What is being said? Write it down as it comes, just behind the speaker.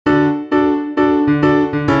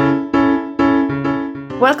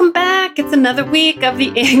Welcome back. It's another week of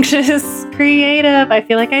The Anxious Creative. I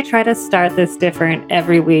feel like I try to start this different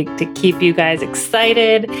every week to keep you guys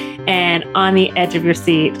excited and on the edge of your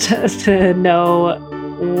seat to know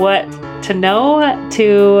what to know,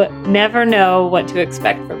 to never know what to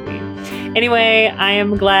expect from me. Anyway, I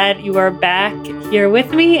am glad you are back here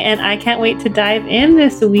with me, and I can't wait to dive in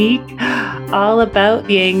this week all about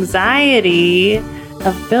the anxiety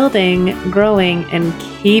of building, growing, and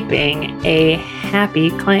keeping a happy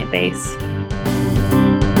client base.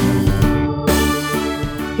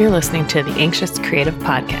 You're listening to the Anxious Creative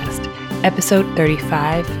Podcast, episode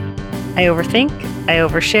 35. I overthink, I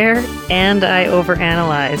overshare, and I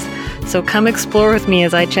overanalyze. So come explore with me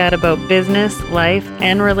as I chat about business, life,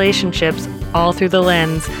 and relationships, all through the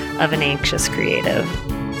lens of an anxious creative.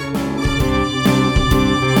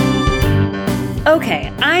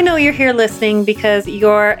 Okay, I know you're here listening because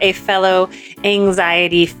you're a fellow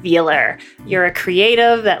anxiety feeler. You're a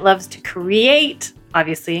creative that loves to create,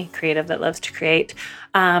 obviously creative that loves to create,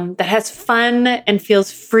 that has fun and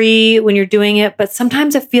feels free when you're doing it, but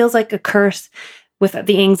sometimes it feels like a curse with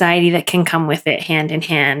the anxiety that can come with it hand in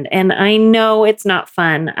hand. And I know it's not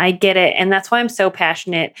fun. I get it. And that's why I'm so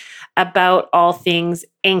passionate about all things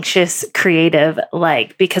anxious creative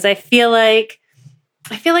because I feel like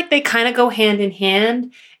they kind of go hand in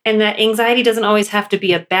hand, and that anxiety doesn't always have to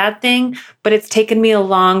be a bad thing, but it's taken me a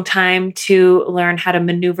long time to learn how to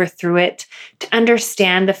maneuver through it, to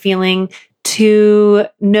understand the feeling, to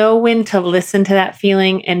know when to listen to that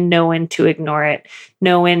feeling and know when to ignore it,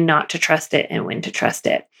 know when not to trust it and when to trust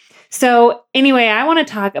it. So anyway, I want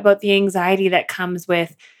to talk about the anxiety that comes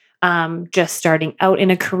with just starting out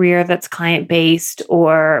in a career that's client-based,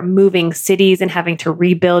 or moving cities and having to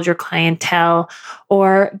rebuild your clientele,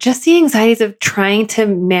 or just the anxieties of trying to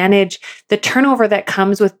manage the turnover that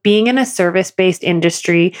comes with being in a service-based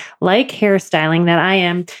industry like hairstyling that I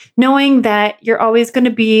am, knowing that you're always going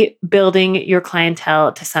to be building your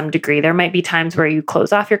clientele to some degree. There might be times where you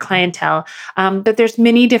close off your clientele, but there's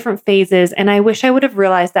many different phases. And I wish I would have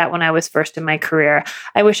realized that when I was first in my career.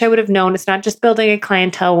 I wish I would have known it's not just building a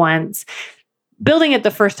clientele once. Building it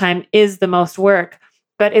the first time is the most work,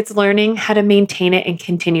 but it's learning how to maintain it and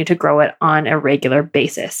continue to grow it on a regular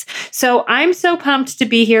basis. So I'm so pumped to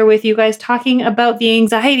be here with you guys talking about the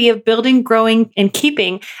anxiety of building, growing, and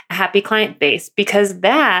keeping a happy client base, because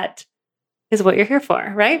that is what you're here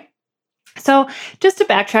for, right? So just to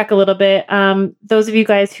backtrack a little bit, those of you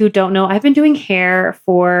guys who don't know, I've been doing hair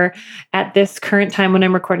for, at this current time when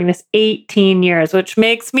I'm recording this, 18 years, which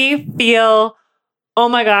makes me feel, oh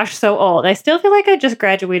my gosh, so old. I still feel like I just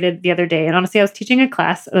graduated the other day. And honestly, I was teaching a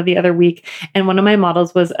class the other week, and one of my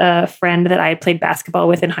models was a friend that I had played basketball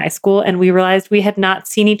with in high school. And we realized we had not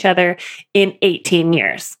seen each other in 18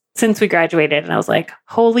 years since we graduated. And I was like,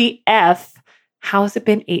 holy F, how has it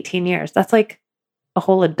been 18 years? That's like a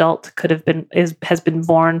whole adult has been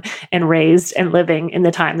born and raised and living in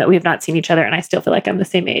the time that we have not seen each other. And I still feel like I'm the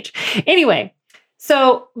same age. Anyway,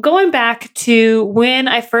 so going back to when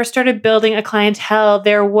I first started building a clientele,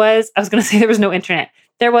 there was no internet.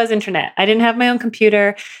 There was internet. I didn't have my own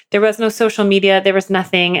computer. There was no social media. There was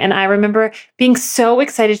nothing. And I remember being so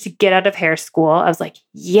excited to get out of hair school. I was like,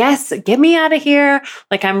 yes, get me out of here.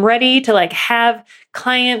 Like, I'm ready to have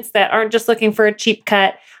clients that aren't just looking for a cheap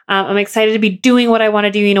cut. I'm excited to be doing what I want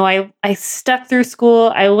to do. You know, I stuck through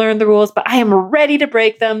school. I learned the rules, but I am ready to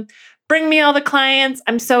break them. Bring me all the clients.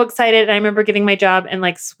 I'm so excited. And I remember getting my job and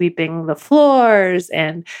sweeping the floors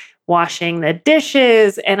and washing the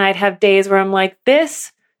dishes. And I'd have days where I'm like,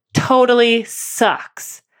 this totally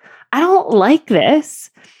sucks. I don't like this.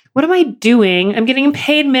 What am I doing? I'm getting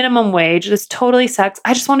paid minimum wage. This totally sucks.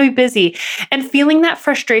 I just want to be busy. And feeling that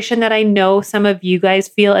frustration that I know some of you guys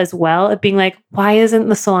feel as well, of being like, why isn't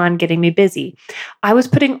the salon getting me busy? I was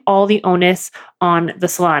putting all the onus on the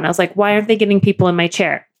salon. I was like, why aren't they getting people in my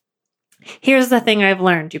chair? Here's the thing I've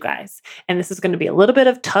learned, you guys, and this is going to be a little bit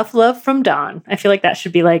of tough love from Dawn. I feel like that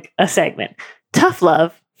should be like a segment. Tough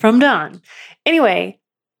love from Dawn. Anyway,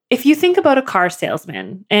 if you think about a car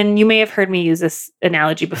salesman, and you may have heard me use this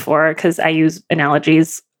analogy before because I use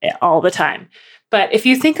analogies all the time, but if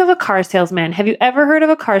you think of a car salesman, have you ever heard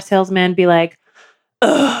of a car salesman be like,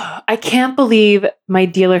 ugh, I can't believe my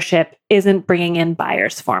dealership isn't bringing in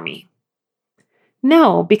buyers for me?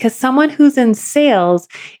 No, because someone who's in sales,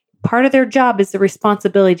 part of their job is the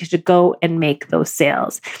responsibility to go and make those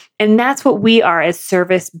sales. And that's what we are as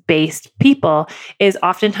service-based people, is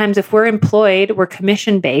oftentimes if we're employed, we're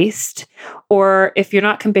commission-based, or if you're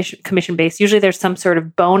not commission-based, usually there's some sort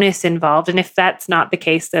of bonus involved. And if that's not the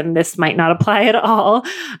case, then this might not apply at all.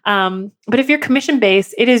 But if you're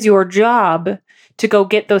commission-based, it is your job to go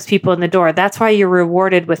get those people in the door. That's why you're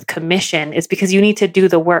rewarded with commission, is because you need to do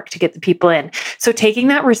the work to get the people in. So taking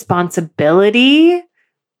that responsibility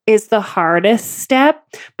is the hardest step,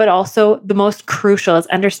 but also the most crucial is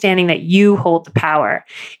understanding that you hold the power.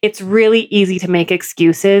 It's really easy to make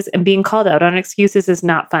excuses, and being called out on excuses is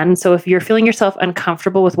not fun. So if you're feeling yourself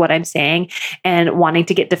uncomfortable with what I'm saying and wanting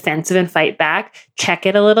to get defensive and fight back, check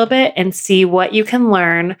it a little bit and see what you can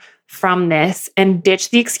learn from this and ditch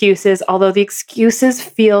the excuses. Although the excuses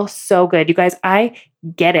feel so good. You guys, I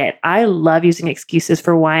get it. I love using excuses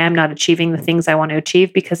for why I'm not achieving the things I want to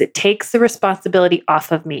achieve, because it takes the responsibility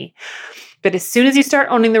off of me. But as soon as you start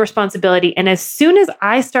owning the responsibility, and as soon as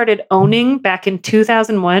I started owning back in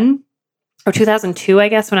 2001 or 2002, I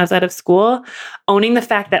guess, when I was out of school, owning the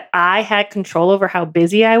fact that I had control over how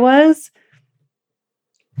busy I was,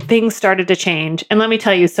 things started to change. And let me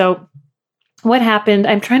tell you, so what happened,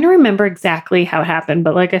 I'm trying to remember exactly how it happened,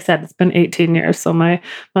 but like I said, it's been 18 years, so my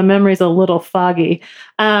memory's a little foggy.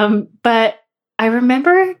 But I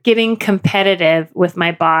remember getting competitive with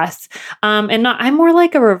my boss. I'm more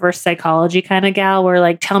like a reverse psychology kind of gal, where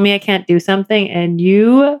like, tell me I can't do something and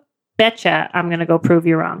you betcha I'm going to go prove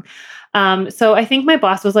you wrong. So I think my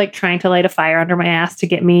boss was like trying to light a fire under my ass to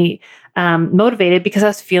get me motivated, because I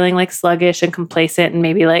was feeling like sluggish and complacent and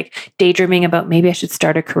maybe like daydreaming about maybe I should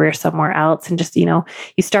start a career somewhere else, and just, you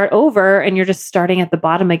start over and you're just starting at the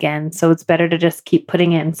bottom again. So it's better to just keep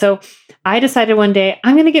putting in. So I decided one day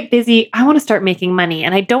I'm going to get busy. I want to start making money.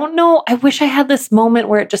 And I don't know, I wish I had this moment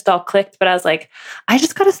where it just all clicked, but I was like, I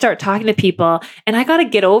just got to start talking to people and I got to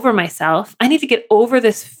get over myself. I need to get over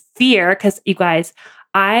this fear, because you guys,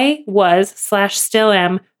 I was/still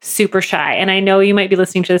am super shy. And I know you might be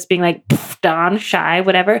listening to this being like, Dawn, shy,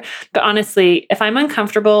 whatever. But honestly, if I'm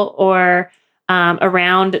uncomfortable or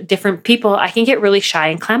around different people, I can get really shy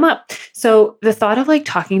and clam up. So the thought of like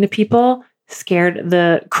talking to people scared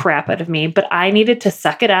the crap out of me, but I needed to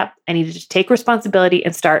suck it up. I needed to take responsibility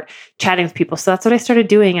and start chatting with people. So that's what I started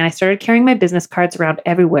doing. And I started carrying my business cards around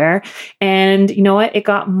everywhere. And you know what? It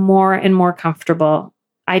got more and more comfortable.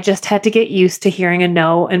 I just had to get used to hearing a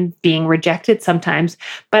no and being rejected sometimes.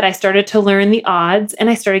 But I started to learn the odds and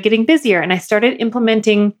I started getting busier and I started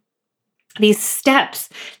implementing these steps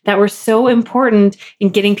that were so important in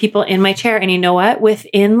getting people in my chair. And you know what?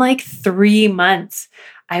 Within like 3 months,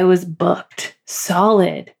 I was booked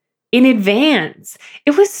solid in advance.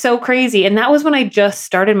 It was so crazy. And that was when I just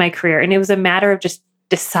started my career. And it was a matter of just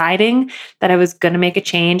deciding that I was going to make a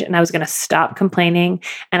change and I was going to stop complaining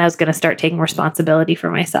and I was going to start taking responsibility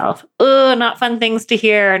for myself. Oh, not fun things to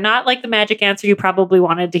hear. Not like the magic answer you probably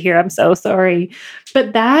wanted to hear. I'm so sorry.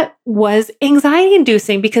 But that was anxiety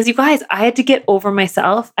inducing, because you guys, I had to get over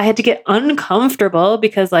myself. I had to get uncomfortable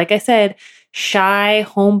because, like I said, shy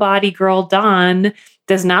homebody girl Dawn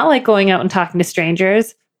does not like going out and talking to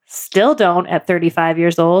strangers. Still don't at 35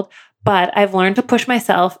 years old. But I've learned to push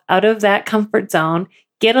myself out of that comfort zone,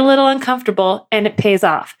 get a little uncomfortable, and it pays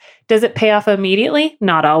off. Does it pay off immediately?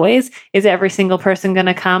 Not always. Is every single person going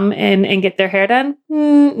to come and get their hair done?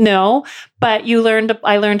 No. But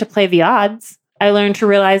I learned to play the odds. I learned to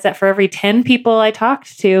realize that for every 10 people I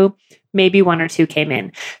talked to, maybe 1 or 2 came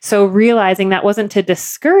in. So realizing that wasn't to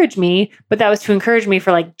discourage me, but that was to encourage me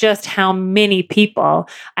for like just how many people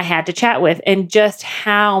I had to chat with and just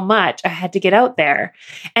how much I had to get out there.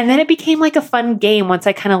 And then it became like a fun game once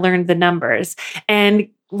I kind of learned the numbers, and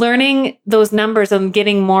learning those numbers and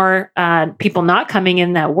getting more people not coming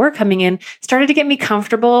in that were coming in started to get me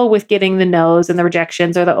comfortable with getting the no's and the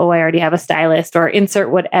rejections, or the, oh, I already have a stylist, or insert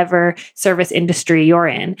whatever service industry you're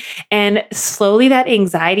in. And slowly that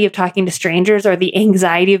anxiety of talking to strangers, or the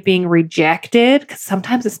anxiety of being rejected, because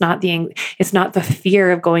sometimes it's not the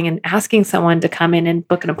fear of going and asking someone to come in and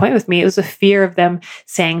book an appointment with me. It was a fear of them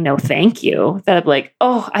saying no, thank you. That I'm like,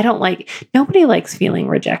 oh, nobody likes feeling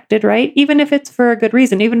rejected, right? Even if it's for a good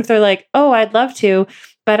reason. Even if they're like, oh, I'd love to,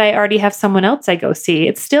 but I already have someone else I go see.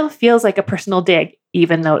 It still feels like a personal dig,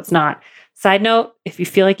 even though it's not. Side note, if you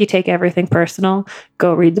feel like you take everything personal,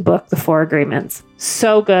 go read the book, The 4 Agreements.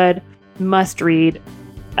 So good. Must read.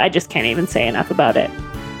 I just can't even say enough about it.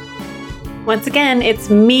 Once again,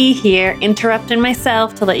 it's me here interrupting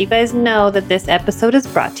myself to let you guys know that this episode is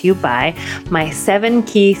brought to you by my 7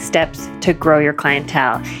 key steps to grow your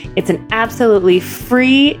clientele. It's an absolutely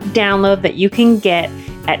free download that you can get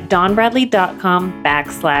at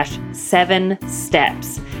dawnbradley.com/7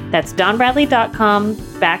 steps. That's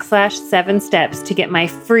dawnbradley.com/7 steps to get my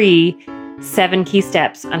free 7 key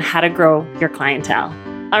steps on how to grow your clientele.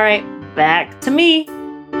 All right, back to me.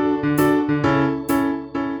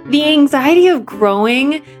 The anxiety of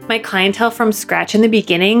growing my clientele from scratch in the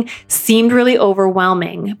beginning seemed really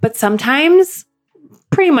overwhelming, but sometimes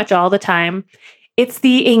pretty much all the time. It's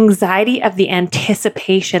the anxiety of the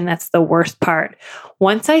anticipation that's the worst part.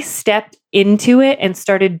 Once I stepped into it and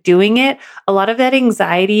started doing it, a lot of that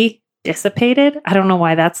anxiety dissipated. I don't know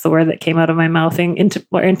why that's the word that came out of my mouth and into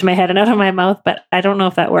my head and out of my mouth, but I don't know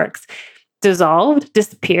if that works. Dissolved,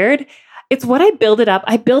 disappeared. It's what I build it up.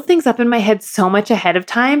 I build things up in my head so much ahead of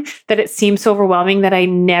time that it seems so overwhelming that I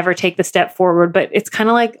never take the step forward. But it's kind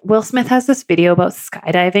of like Will Smith has this video about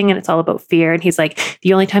skydiving and it's all about fear. And he's like,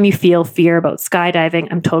 the only time you feel fear about skydiving,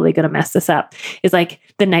 I'm totally going to mess this up, is like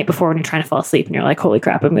the night before when you're trying to fall asleep and you're like, holy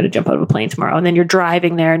crap, I'm going to jump out of a plane tomorrow. And then you're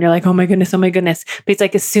driving there and you're like, oh my goodness, oh my goodness. But it's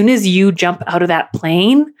like, as soon as you jump out of that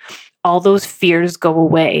plane, all those fears go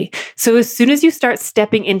away. So as soon as you start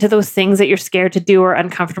stepping into those things that you're scared to do or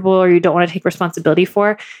uncomfortable or you don't want to take responsibility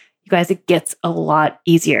for, you guys, it gets a lot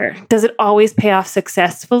easier. Does it always pay off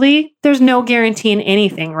successfully? There's no guarantee in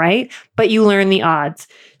anything, right? But you learn the odds.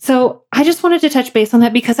 So I just wanted to touch base on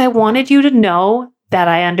that because I wanted you to know that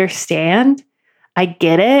I understand, I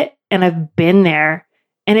get it, and I've been there,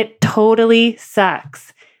 and it totally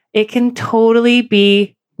sucks. It can totally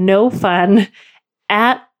be no fun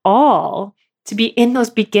at all to be in those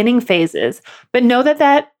beginning phases. But know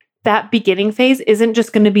that beginning phase isn't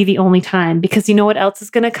just going to be the only time, because you know what else is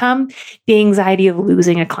going to come? The anxiety of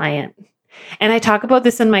losing a client. And I talk about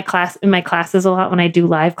this in my classes a lot when I do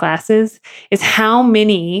live classes, is how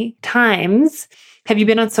many times have you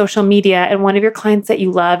been on social media and one of your clients that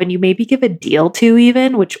you love and you maybe give a deal to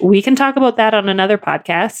even, which we can talk about that on another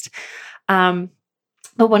podcast.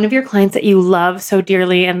 But one of your clients that you love so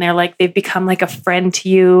dearly and they've become like a friend to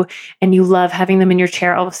you and you love having them in your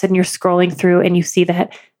chair, all of a sudden you're scrolling through and you see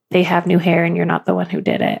that they have new hair and you're not the one who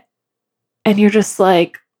did it. And you're just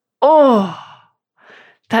like, oh,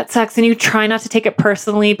 that sucks. And you try not to take it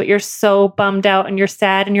personally, but you're so bummed out and you're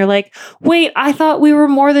sad and you're like, wait, I thought we were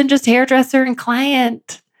more than just hairdresser and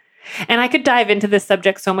client. And I could dive into this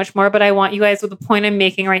subject so much more, but I want you guys, the point I'm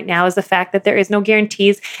making right now is the fact that there is no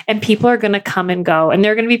guarantees and people are going to come and go. And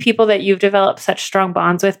there are going to be people that you've developed such strong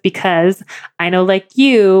bonds with, because I know, like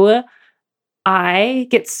you, I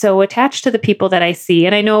get so attached to the people that I see.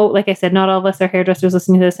 And I know, like I said, not all of us are hairdressers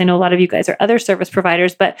listening to this. I know a lot of you guys are other service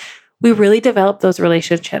providers, but we really develop those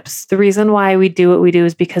relationships. The reason why we do what we do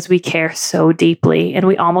is because we care so deeply, and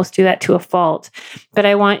we almost do that to a fault. But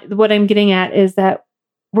what I'm getting at is that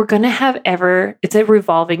we're going to have it's a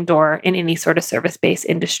revolving door in any sort of service-based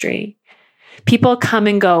industry. People come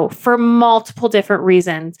and go for multiple different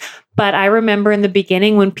reasons. But I remember in the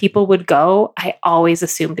beginning when people would go, I always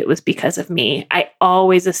assumed it was because of me. I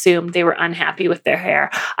always assumed they were unhappy with their hair.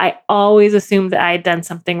 I always assumed that I had done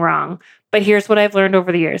something wrong. But here's what I've learned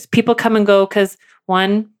over the years. People come and go because,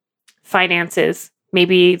 one, finances.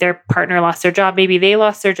 Maybe their partner lost their job. Maybe they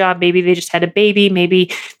lost their job. Maybe they just had a baby. Maybe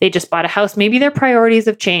they just bought a house. Maybe their priorities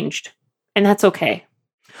have changed, and that's okay.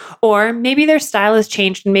 Or maybe their style has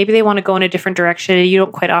changed and maybe they want to go in a different direction and you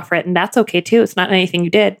don't quite offer it, and that's okay too. It's not anything you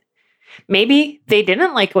did. Maybe they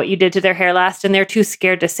didn't like what you did to their hair last and they're too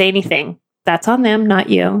scared to say anything. That's on them, not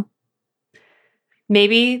you.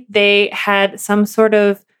 Maybe they had some sort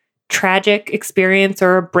of tragic experience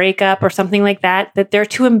or a breakup or something like that they're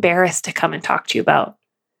too embarrassed to come and talk to you about.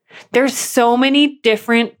 There's so many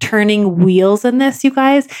different turning wheels in this, you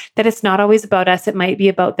guys, that it's not always about us. It might be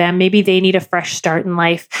about them. Maybe they need a fresh start in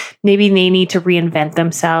life. Maybe they need to reinvent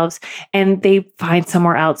themselves and they find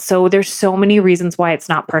somewhere else. So there's so many reasons why it's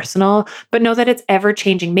not personal, but know that it's ever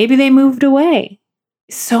changing. Maybe they moved away.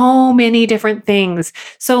 So many different things.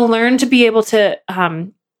 So learn to be able to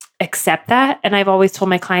accept that. And I've always told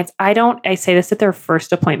my clients, I say this at their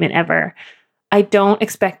first appointment ever. I don't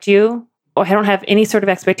expect you, or I don't have any sort of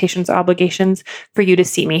expectations or obligations for you to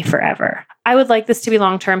see me forever. I would like this to be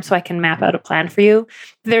long-term so I can map out a plan for you.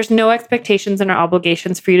 There's no expectations and or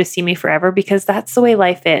obligations for you to see me forever, because that's the way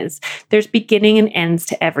life is. There's beginning and ends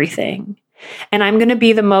to everything. And I'm going to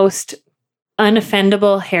be the most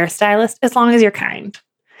unoffendable hairstylist as long as you're kind.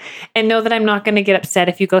 And know that I'm not going to get upset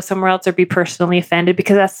if you go somewhere else or be personally offended,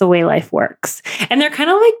 because that's the way life works. And they're kind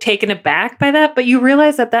of like taken aback by that, but you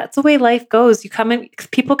realize that that's the way life goes.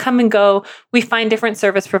 People come and go. We find different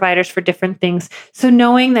service providers for different things. So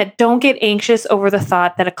knowing that, don't get anxious over the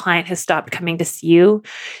thought that a client has stopped coming to see you.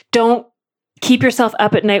 Don't keep yourself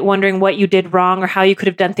up at night wondering what you did wrong or how you could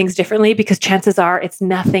have done things differently, because chances are it's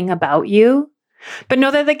nothing about you. But know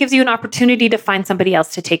that gives you an opportunity to find somebody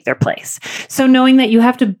else to take their place. So knowing that you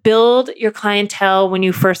have to build your clientele when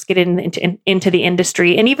you first get into the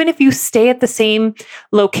industry. And even if you stay at the same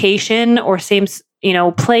location or same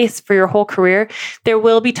place for your whole career, there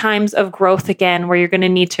will be times of growth again where you're going to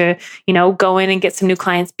need to, go in and get some new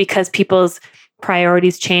clients because people's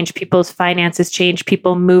priorities change, people's finances change,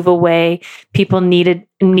 people move away, people need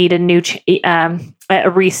a new a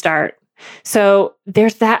restart. So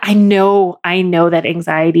there's that. I know that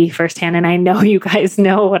anxiety firsthand, and I know you guys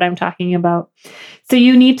know what I'm talking about. So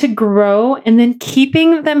you need to grow, and then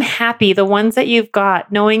keeping them happy, the ones that you've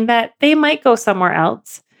got, knowing that they might go somewhere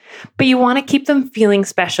else, but you want to keep them feeling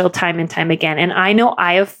special time and time again. And I know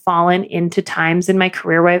I have fallen into times in my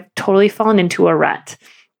career where I've totally fallen into a rut.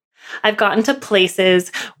 I've gotten to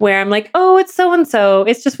places where I'm like, oh, it's so-and-so.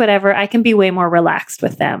 It's just whatever. I can be way more relaxed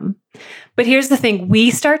with them. But here's the thing. We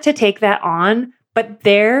start to take that on, but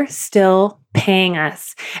they're still paying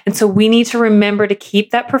us. And so we need to remember to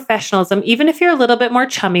keep that professionalism. Even if you're a little bit more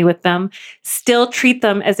chummy with them, still treat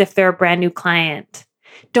them as if they're a brand new client.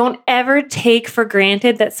 Don't ever take for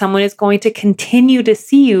granted that someone is going to continue to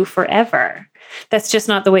see you forever. That's just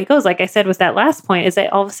not the way it goes. Like I said with that last point, is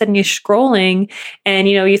that all of a sudden you're scrolling and,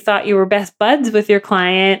 you thought you were best buds with your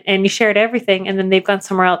client and you shared everything, and then they've gone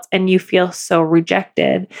somewhere else and you feel so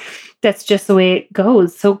rejected. That's just the way it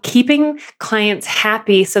goes. So keeping clients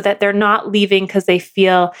happy so that they're not leaving because they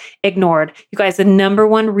feel ignored. You guys, the number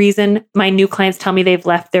one reason my new clients tell me they've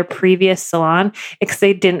left their previous salon is because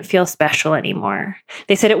they didn't feel special anymore.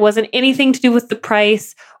 They said it wasn't anything to do with the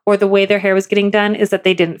price or the way their hair was getting done, is that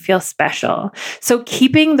they didn't feel special. So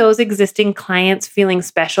keeping those existing clients feeling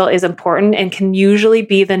special is important and can usually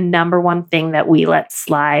be the number one thing that we let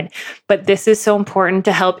slide. But this is so important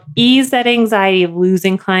to help ease that anxiety of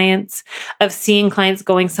losing clients, of seeing clients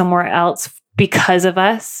going somewhere else because of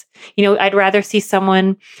us. I'd rather see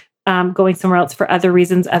someone going somewhere else for other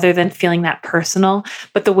reasons other than feeling that personal.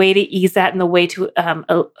 But the way to ease that and the way to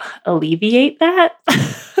alleviate that,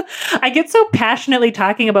 I get so passionately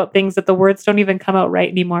talking about things that the words don't even come out right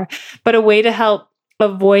anymore. But a way to help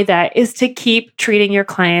avoid that is to keep treating your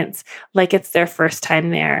clients like it's their first time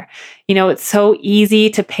there. It's so easy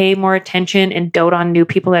to pay more attention and dote on new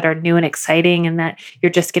people that are new and exciting and that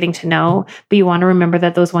you're just getting to know. But you want to remember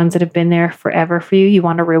that those ones that have been there forever for you, you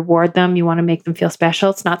want to reward them. You want to make them feel special.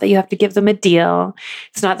 It's not that you have to give them a deal.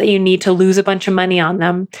 It's not that you need to lose a bunch of money on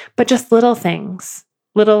them, but just little things.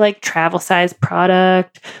 Little like travel size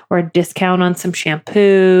product or a discount on some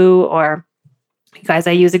shampoo, or you guys,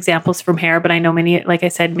 I use examples from hair, but I know like I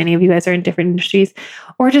said, many of you guys are in different industries,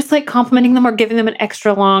 or just like complimenting them or giving them an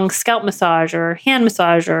extra long scalp massage or hand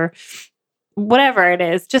massage or whatever it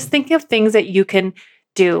is. Just think of things that you can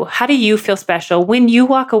do. How do you feel special when you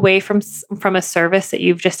walk away from a service that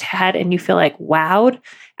you've just had and you feel like wowed?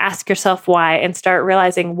 Ask yourself why and start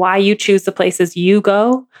realizing why you choose the places you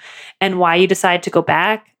go and why you decide to go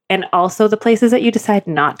back. And also the places that you decide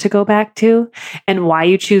not to go back to and why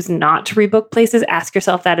you choose not to rebook places. Ask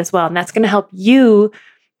yourself that as well. And that's going to help you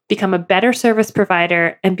become a better service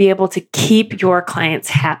provider and be able to keep your clients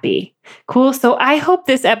happy. Cool. So I hope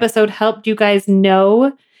this episode helped you guys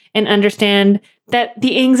know and understand that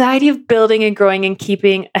the anxiety of building and growing and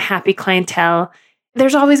keeping a happy clientele,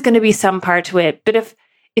 there's always going to be some part to it. But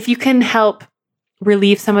if you can help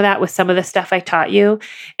relieve some of that with some of the stuff I taught you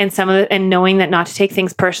and and knowing that not to take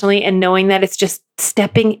things personally and knowing that it's just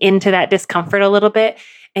stepping into that discomfort a little bit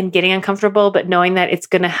and getting uncomfortable, but knowing that it's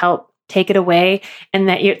going to help take it away and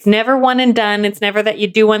that it's never one and done. It's never that you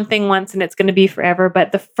do one thing once and it's going to be forever.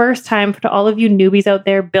 But the first time, for all of you newbies out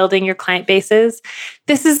there building your client bases,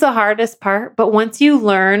 this is the hardest part. But once you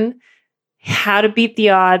learn how to beat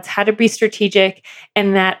the odds, how to be strategic,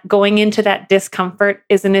 and that going into that discomfort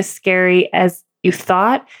isn't as scary as you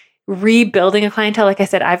thought, rebuilding a clientele, like I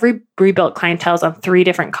said, I've rebuilt clienteles on 3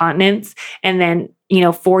 different continents. And then,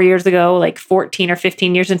 4 years ago, like 14 or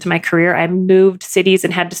 15 years into my career, I moved cities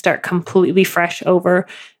and had to start completely fresh over,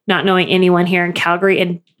 not knowing anyone here in Calgary,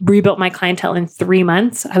 and rebuilt my clientele in 3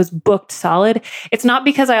 months. I was booked solid. It's not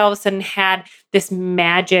because I all of a sudden had this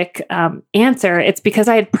magic answer. It's because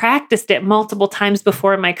I had practiced it multiple times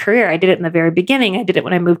before in my career. I did it in the very beginning. I did it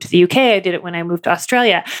when I moved to the UK. I did it when I moved to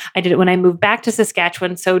Australia. I did it when I moved back to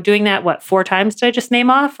Saskatchewan. So doing that, 4 times did I just name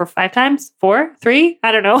off? Or 5 times? 4? 3?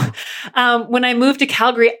 I don't know. When I moved to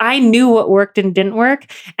Calgary, I knew what worked and didn't work.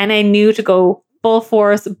 And I knew to go full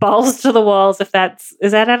force, balls to the walls, is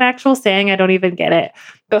that an actual saying? I don't even get it.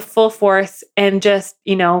 But full force and just,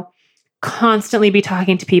 constantly be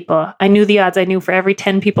talking to people. I knew the odds. I knew for every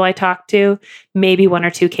 10 people I talked to, maybe 1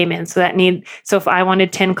 or 2 came in. So if I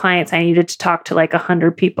wanted 10 clients, I needed to talk to like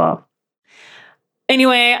 100 people.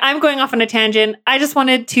 Anyway, I'm going off on a tangent. I just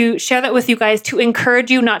wanted to share that with you guys to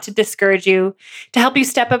encourage you, not to discourage you, to help you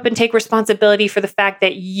step up and take responsibility for the fact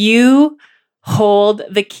that you hold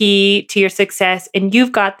the key to your success and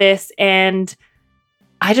you've got this. And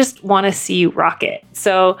I just want to see you rock it.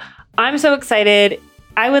 So I'm so excited.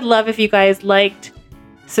 I would love if you guys liked,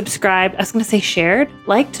 subscribed. I was going to say shared,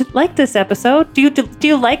 liked this episode. Do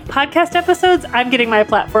you like podcast episodes? I'm getting my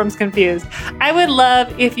platforms confused. I would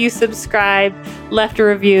love if you subscribed, left a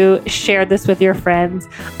review, shared this with your friends.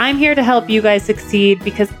 I'm here to help you guys succeed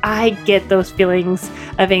because I get those feelings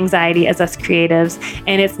of anxiety as us creatives,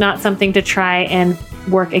 and it's not something to try and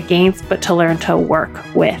work against, but to learn to work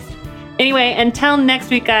with. Anyway, until next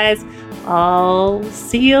week, guys, I'll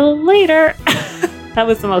see you later. That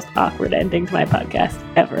was the most awkward ending to my podcast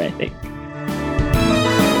ever, I think.